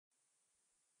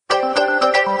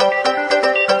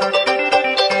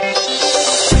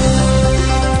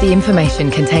The information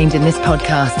contained in this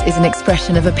podcast is an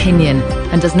expression of opinion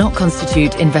and does not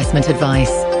constitute investment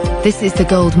advice. This is the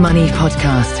Gold Money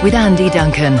Podcast with Andy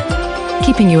Duncan,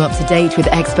 keeping you up to date with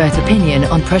expert opinion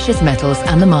on precious metals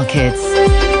and the markets.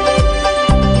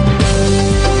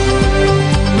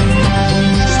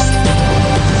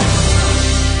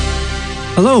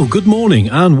 Hello, good morning,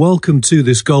 and welcome to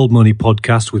this Gold Money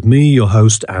Podcast with me, your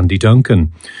host, Andy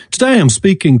Duncan. Today I'm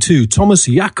speaking to Thomas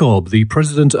Jakob, the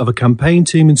president of a campaign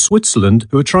team in Switzerland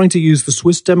who are trying to use the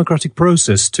Swiss democratic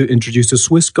process to introduce a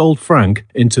Swiss gold franc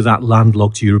into that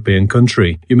landlocked European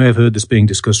country. You may have heard this being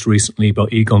discussed recently by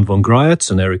Egon von Greyerz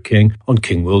and Eric King on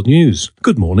King World News.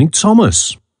 Good morning,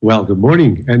 Thomas. Well, good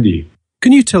morning, Andy.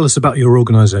 Can you tell us about your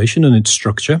organisation and its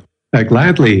structure?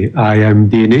 Gladly. I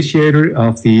am the initiator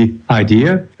of the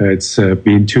idea. It's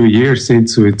been 2 years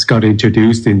since it got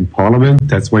introduced in Parliament.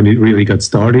 That's when it really got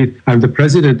started. I'm the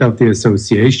president of the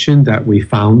association that we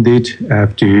founded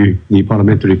after the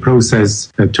parliamentary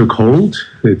process took hold.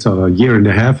 It's a year and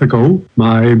a half ago.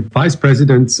 My vice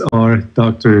presidents are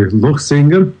Dr.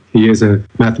 Luchsinger. He is a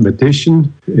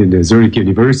mathematician in Zurich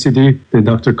University. Then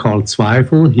Dr. Karl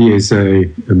Zweifel, he is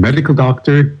a medical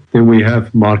doctor. Then we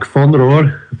have Mark von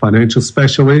Rohr, financial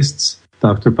specialist,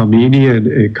 Dr. Pamini, an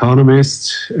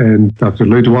economist, and Dr.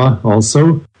 Ledois,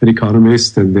 also an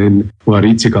economist, and then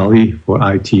Maurizio Galli for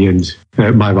IT, and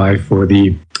my wife for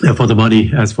the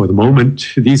money as for the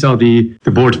moment. These are the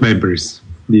board members.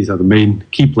 These are the main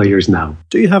key players now.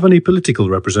 Do you have any political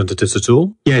representatives at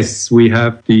all? Yes, we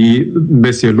have the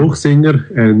Monsieur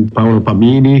Luchsinger and Paolo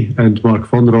Pamini and Mark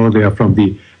von Rohr. They are from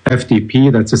the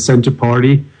FDP, that's a center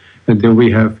party. And then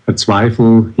we have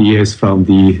Zweifel. He is from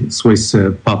the Swiss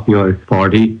Popular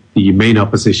Party, the main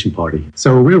opposition party.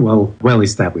 So we're well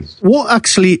established. What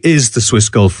actually is the Swiss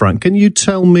gold franc? Can you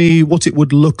tell me what it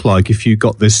would look like if you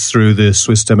got this through the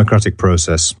Swiss democratic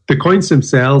process? The coins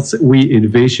themselves, we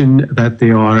envision that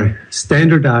they are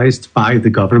standardized by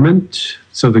the government.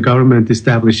 So the government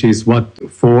establishes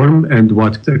what form and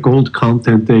what gold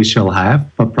content they shall have,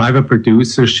 but private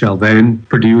producers shall then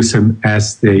produce them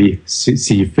as they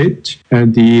see fit.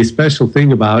 And the special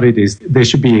thing about it is they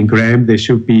should be in gram, they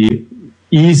should be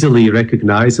easily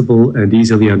recognizable and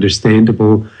easily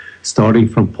understandable, starting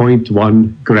from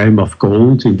 0.1 gram of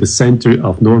gold in the center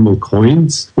of normal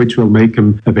coins, which will make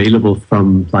them available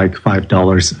from like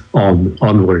 $5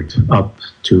 onward up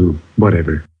to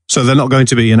whatever. So they're not going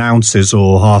to be in ounces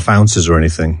or half ounces or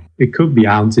anything? It could be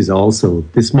ounces also.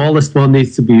 The smallest one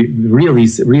needs to be really,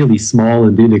 really small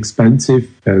and inexpensive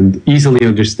and easily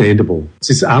understandable.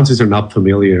 Since ounces are not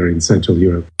familiar in Central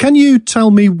Europe. Can you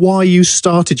tell me why you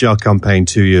started your campaign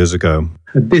 2 years ago?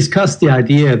 I discussed the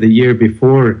idea the year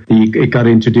before it got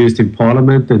introduced in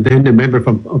Parliament, and then a member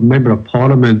of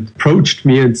Parliament approached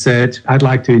me and said, I'd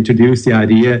like to introduce the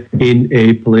idea in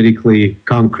a politically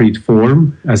concrete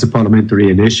form as a parliamentary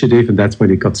initiative, and that's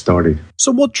when it got started.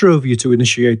 So what drove you to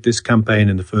initiate this campaign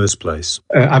in the first place?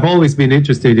 I've always been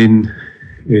interested in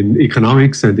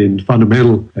economics and in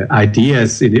fundamental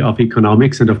ideas of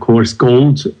economics. And of course,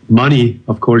 gold, money,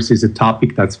 of course, is a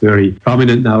topic that's very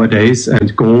prominent nowadays.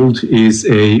 And gold is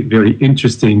a very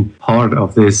interesting part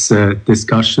of this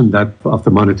discussion of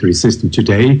the monetary system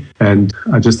today. And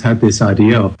I just had this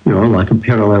idea of, like a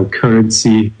parallel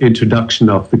currency introduction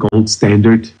of the gold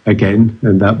standard again.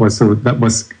 And that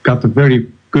got a very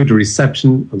good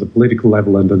reception on the political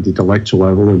level and on the intellectual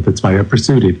level, and that's why I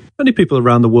pursued it. Many people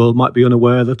around the world might be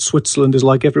unaware that Switzerland is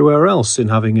like everywhere else in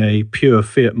having a pure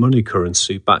fiat money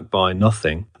currency backed by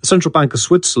nothing. The Central Bank of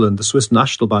Switzerland, the Swiss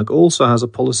National Bank, also has a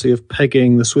policy of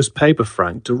pegging the Swiss paper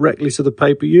franc directly to the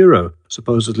paper euro,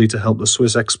 supposedly to help the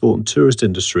Swiss export and tourist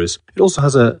industries. It also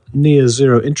has a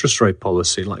near-zero interest rate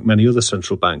policy, like many other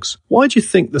central banks. Why do you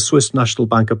think the Swiss National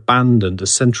Bank abandoned a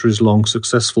centuries-long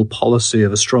successful policy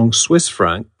of a strong Swiss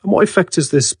franc? And what effect is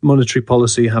this monetary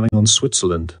policy having on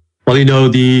Switzerland? Well,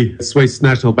 the Swiss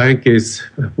National Bank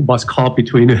was caught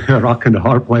between a rock and a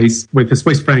hard place, with the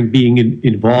Swiss franc being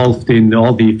involved in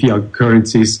all the fiat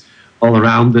currencies all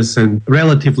around us, and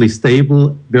relatively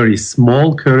stable, very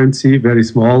small currency, very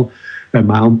small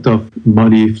amount of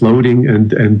money floating.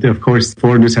 And of course,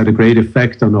 foreigners had a great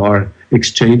effect on our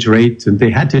exchange rate, and they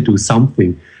had to do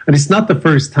something. And it's not the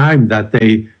first time that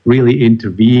they really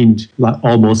intervened,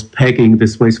 almost pegging the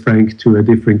Swiss franc to a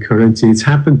different currency. It's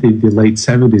happened in the late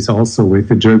 70s also with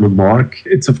the German mark.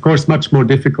 It's, of course, much more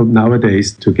difficult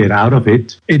nowadays to get out of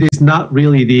it. It is not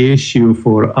really the issue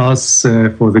for us,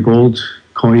 for the gold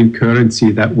coin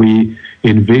currency, that we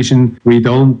envision.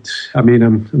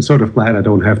 I'm sort of glad I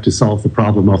don't have to solve the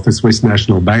problem of the Swiss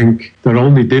National Bank. There are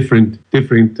only different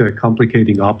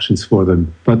complicating options for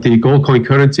them. But the gold coin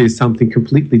currency is something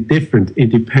completely different,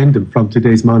 independent from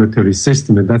today's monetary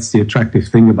system, and that's the attractive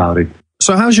thing about it.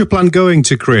 So how's your plan going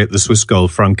to create the Swiss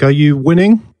gold franc? Are you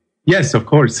winning? Yes, of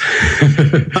course.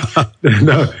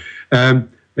 No,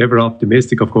 ever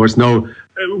optimistic, of course. No,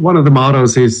 one of the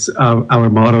mottos is, our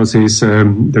mottos is,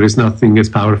 there is nothing as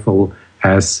powerful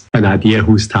as an idea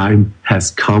whose time has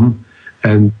come.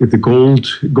 And the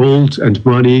gold and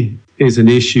money is an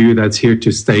issue that's here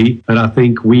to stay. And I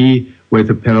think we, with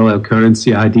the parallel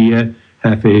currency idea,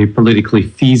 have a politically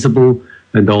feasible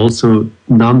and also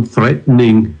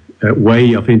non-threatening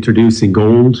way of introducing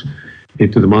gold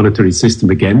into the monetary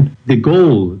system again. The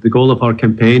goal of our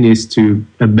campaign is to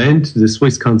amend the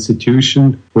Swiss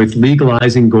constitution with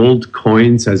legalizing gold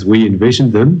coins as we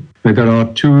envision them. And there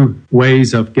are two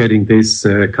ways of getting this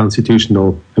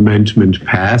constitutional amendment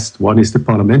passed. One is the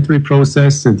parliamentary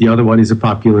process, and the other one is a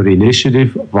popular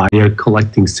initiative via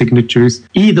collecting signatures.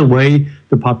 Either way,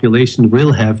 the population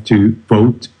will have to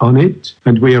vote on it,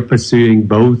 and we are pursuing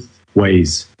both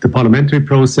ways. The parliamentary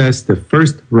process, the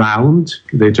first round,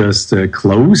 they just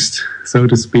closed, so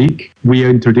to speak. We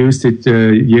introduced it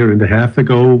a year and a half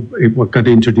ago. It got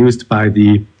introduced by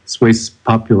the Swiss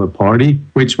Popular Party,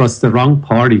 which was the wrong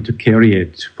party to carry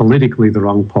it, politically the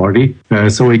wrong party.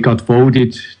 So it got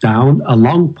voted down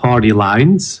along party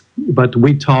lines. But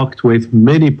we talked with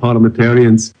many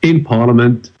parliamentarians in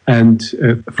Parliament and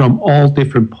from all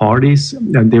different parties,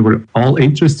 and they were all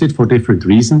interested for different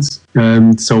reasons.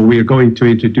 So we are going to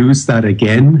introduce that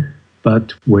again,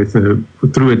 but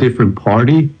through a different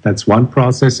party. That's one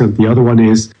process. And the other one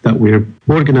is that we're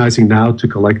organizing now to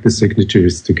collect the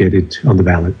signatures to get it on the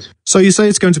ballot. So you say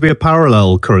it's going to be a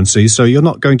parallel currency, so you're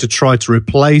not going to try to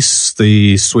replace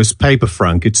the Swiss paper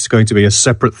franc. It's going to be a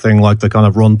separate thing like the kind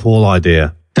of Ron Paul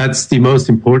idea. That's the most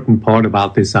important part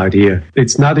about this idea.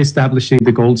 It's not establishing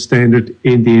the gold standard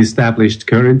in the established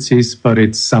currencies, but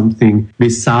it's something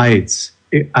besides.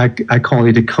 I call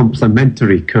it a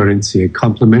complementary currency,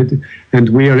 and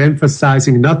we are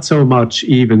emphasizing not so much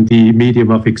even the medium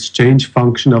of exchange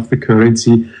function of the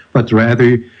currency, but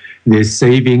rather the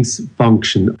savings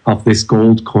function of this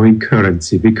gold coin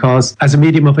currency. Because as a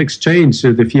medium of exchange,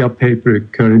 the fiat paper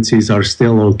currencies are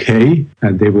still okay,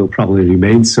 and they will probably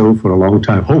remain so for a long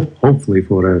time, hopefully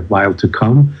for a while to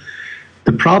come.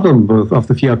 The problem of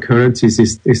the fiat currencies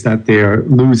is that they are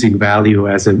losing value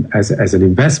as an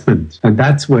investment. And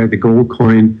that's where the gold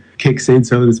coin kicks in,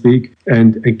 so to speak,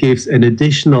 and it gives an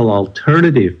additional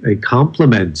alternative, a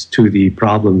complement to the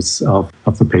problems of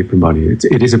the paper money.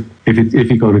 If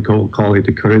you're going to call it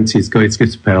a currency,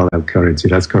 it's a parallel currency.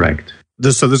 That's correct.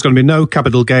 So there's going to be no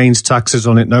capital gains taxes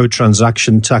on it, no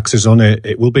transaction taxes on it.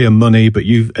 It will be a money, but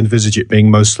you envisage it being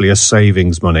mostly a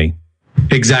savings money.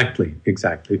 Exactly.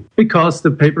 Because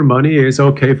the paper money is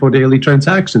okay for daily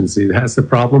transactions. It has the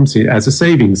problems as a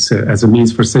savings, as a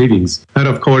means for savings. And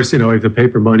of course, if the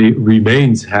paper money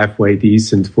remains halfway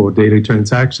decent for daily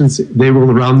transactions, they will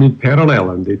run in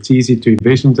parallel. And it's easy to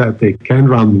envision that they can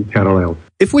run in parallel.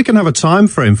 If we can have a time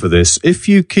frame for this, if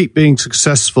you keep being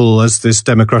successful as this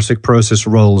democratic process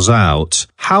rolls out,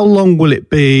 how long will it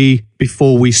be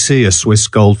before we see a Swiss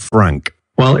gold franc?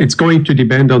 Well, it's going to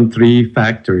depend on three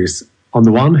factors. On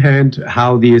the one hand,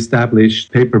 how the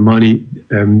established paper money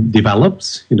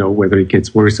develops, whether it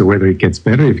gets worse or whether it gets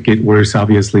better. If it gets worse,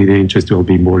 obviously the interest will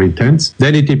be more intense.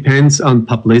 Then it depends on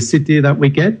publicity that we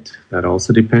get. That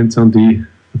also depends on the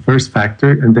first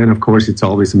factor. And then, of course, it's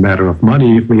always a matter of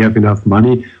money. If we have enough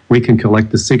money, we can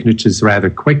collect the signatures rather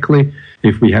quickly.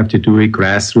 If we have to do it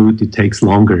grassroots, it takes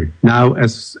longer. Now,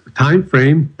 as time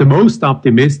frame, the most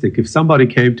optimistic, if somebody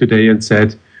came today and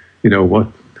said,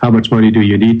 how much money do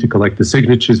you need to collect the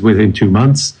signatures within 2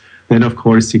 months? Then, of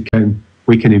course,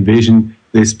 we can envision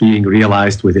this being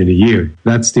realized within a year.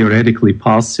 That's theoretically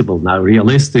possible. Now,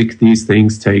 realistic, these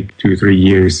things take 2-3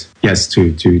 years, yes,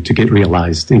 to get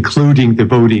realized, including the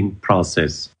voting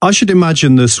process. I should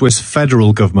imagine the Swiss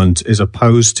federal government is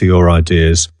opposed to your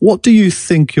ideas. What do you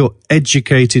think your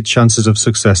educated chances of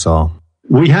success are?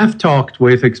 We have talked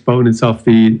with exponents of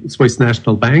the Swiss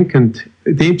National Bank, and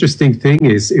the interesting thing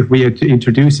is if we had to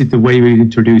introduce it the way we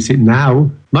introduce it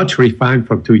now, much refined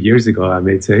from 2 years ago, I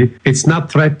may say, it's not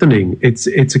threatening. It's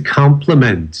a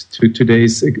complement to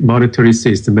today's monetary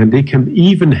system, and they can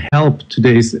even help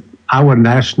our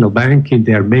national bank in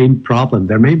their main problem.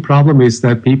 Their main problem is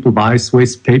that people buy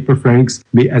Swiss paper francs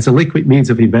as a liquid means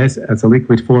of as a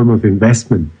liquid form of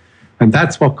investment. And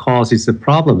that's what causes the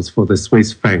problems for the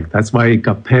Swiss franc. That's why it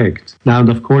got pegged. Now, and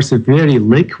of course, a very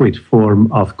liquid form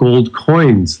of gold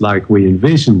coins like we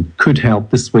envision could help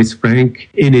the Swiss franc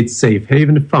in its safe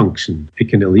haven function. It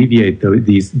can alleviate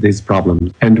these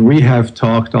problems. And we have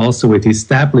talked also with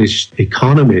established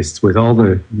economists, with all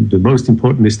the most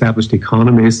important established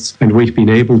economists, and we've been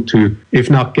able to, if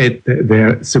not get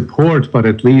their support, but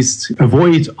at least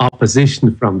avoid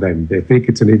opposition from them. They think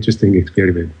it's an interesting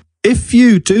experiment. If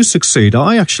you do succeed,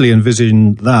 I actually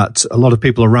envision that a lot of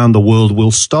people around the world will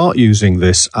start using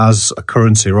this as a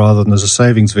currency rather than as a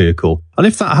savings vehicle. And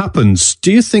if that happens,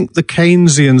 do you think the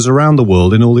Keynesians around the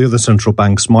world in all the other central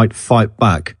banks might fight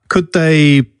back? Could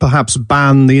they perhaps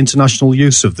ban the international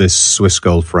use of this Swiss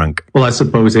gold franc? Well, I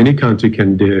suppose any country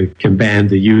can ban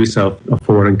the use of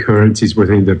foreign currencies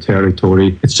within their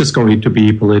territory. It's just going to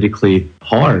be politically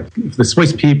hard. If the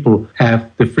Swiss people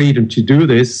have the freedom to do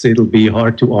this, it'll be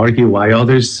hard to argue why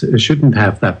others shouldn't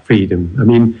have that freedom. I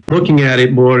mean, looking at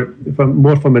it more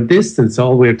from a distance,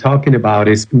 all we're talking about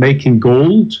is making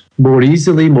gold more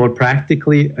easily, more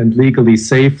practically, and legally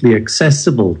safely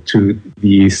accessible to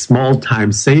the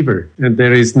small-time saver. And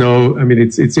there is no, I mean,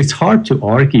 it's hard to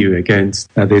argue against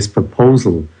this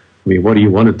proposal. I mean, what do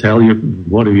you want to tell your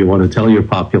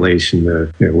population?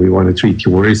 We want to treat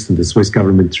you worse than the Swiss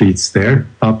government treats their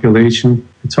population.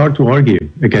 It's hard to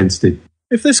argue against it.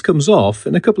 If this comes off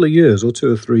in a couple of years or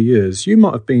 2 or 3 years, you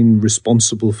might have been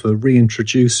responsible for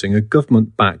reintroducing a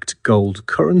government-backed gold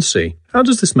currency. How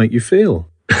does this make you feel?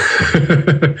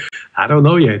 I don't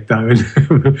know yet.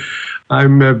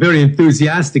 I'm very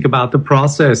enthusiastic about the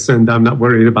process, and I'm not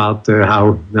worried about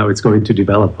how it's going to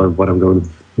develop or what I'm going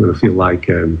to feel like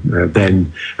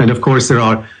then. And of course, there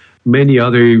are many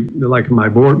other, like my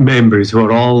board members, who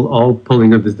are all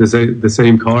pulling at the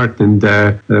same cart, and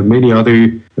many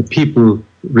other people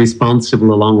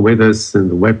responsible along with us,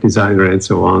 and the web designer and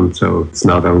so on. So it's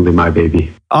not only my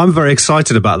baby. I'm very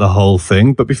excited about the whole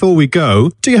thing, but before we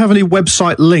go, do you have any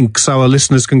website links our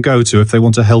listeners can go to if they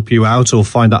want to help you out or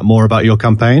find out more about your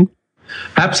campaign?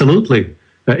 Absolutely.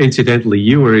 Incidentally,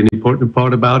 you were an important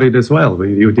part about it as well.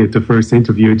 You did the first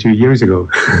interview 2 years ago.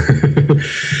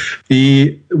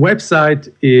 The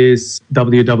website is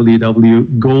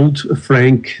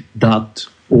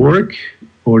www.goldfranc.org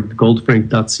or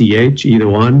goldfranc.ch, either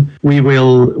one.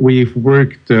 We've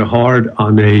worked hard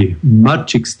on a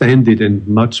much extended and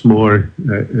much more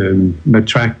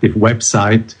attractive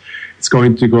website. It's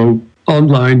going to go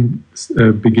online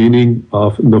beginning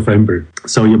of November.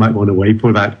 So you might want to wait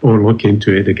for that or look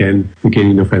into it again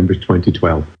beginning November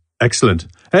 2012. Excellent.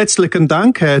 Herzlichen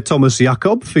Dank, Herr Thomas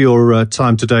Jakob, for your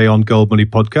time today on Gold Money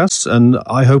Podcasts, and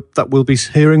I hope that we'll be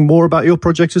hearing more about your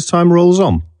project as time rolls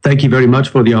on. Thank you very much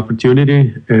for the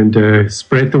opportunity, and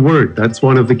spread the word. That's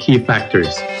one of the key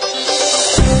factors.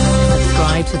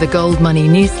 Subscribe to the Gold Money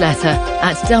newsletter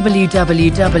at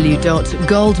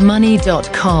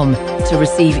www.goldmoney.com to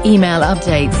receive email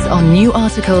updates on new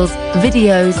articles,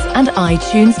 videos, and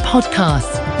iTunes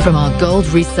podcasts from our Gold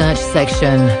Research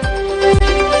section.